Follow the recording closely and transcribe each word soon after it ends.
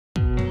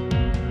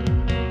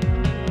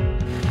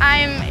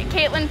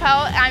Katelynn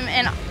Pelt. I'm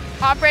an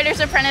operator's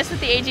apprentice with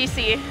the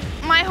AGC.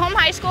 My home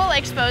high school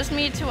exposed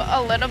me to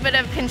a little bit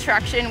of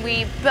construction.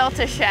 We built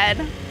a shed,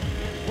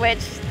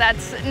 which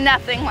that's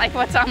nothing like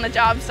what's on the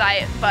job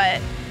site,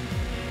 but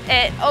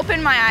it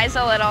opened my eyes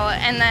a little,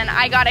 and then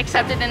I got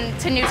accepted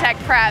into New Tech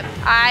Prep.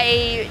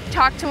 I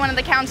talked to one of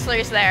the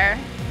counselors there,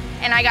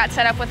 and I got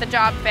set up with a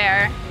job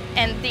fair,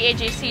 and the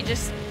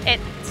AGC it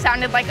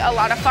sounded like a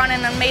lot of fun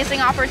and an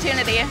amazing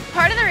opportunity.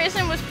 Part of the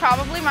reason was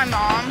probably my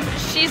mom.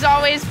 She's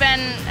always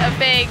been a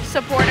big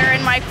supporter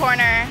in my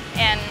corner,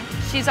 and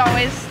she's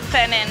always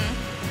been in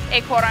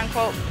a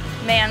quote-unquote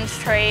man's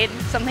trade,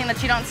 something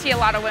that you don't see a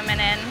lot of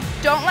women in.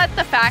 Don't let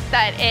the fact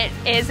that it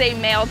is a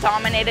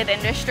male-dominated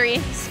industry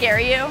scare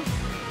you.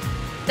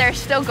 There's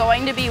still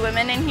going to be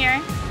women in here.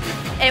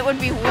 It would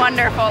be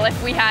wonderful if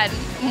we had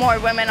more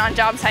women on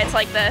job sites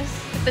like this.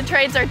 The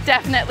trades are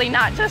definitely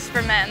not just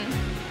for men.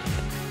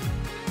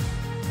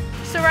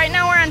 So right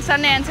now we're on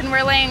Sundance and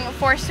we're laying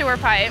forced sewer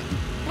pipe.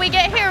 We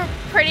get here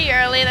pretty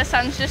early, the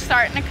sun's just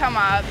starting to come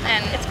up,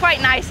 and it's quite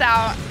nice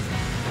out.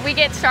 We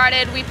get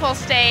started, we pull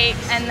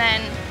stakes, and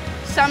then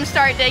some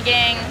start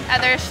digging,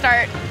 others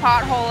start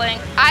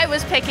potholing. I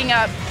was picking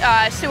up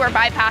sewer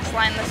bypass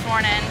line this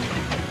morning.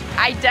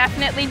 I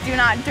definitely do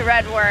not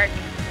dread work.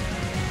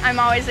 I'm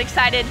always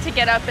excited to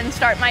get up and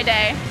start my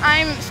day.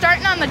 I'm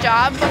starting on the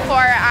job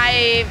before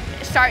I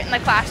start in the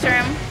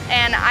classroom,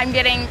 and I'm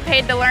getting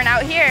paid to learn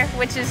out here,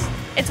 which is,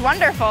 it's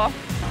wonderful.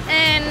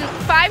 In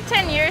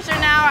 5-10 years from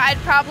now, I'd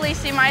probably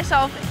see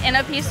myself in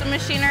a piece of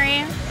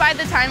machinery. By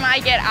the time I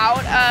get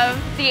out of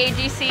the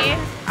AGC,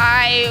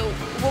 I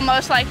will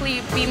most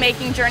likely be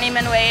making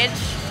journeyman wage,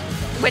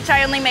 which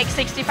I only make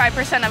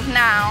 65% of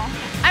now.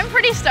 I'm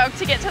pretty stoked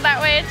to get to that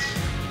wage.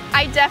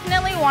 I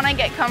definitely want to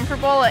get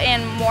comfortable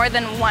in more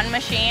than one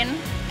machine,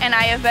 and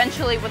I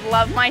eventually would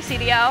love my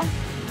CDL.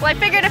 Well, I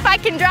figured if I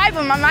can drive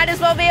them, I might as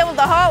well be able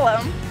to haul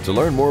them. To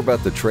learn more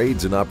about the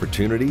trades and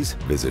opportunities,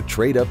 visit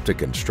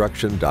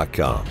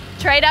tradeuptoconstruction.com.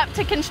 Trade Up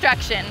to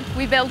Construction.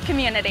 We build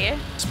community.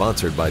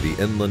 Sponsored by the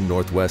Inland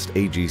Northwest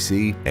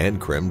AGC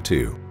and CREM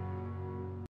 2.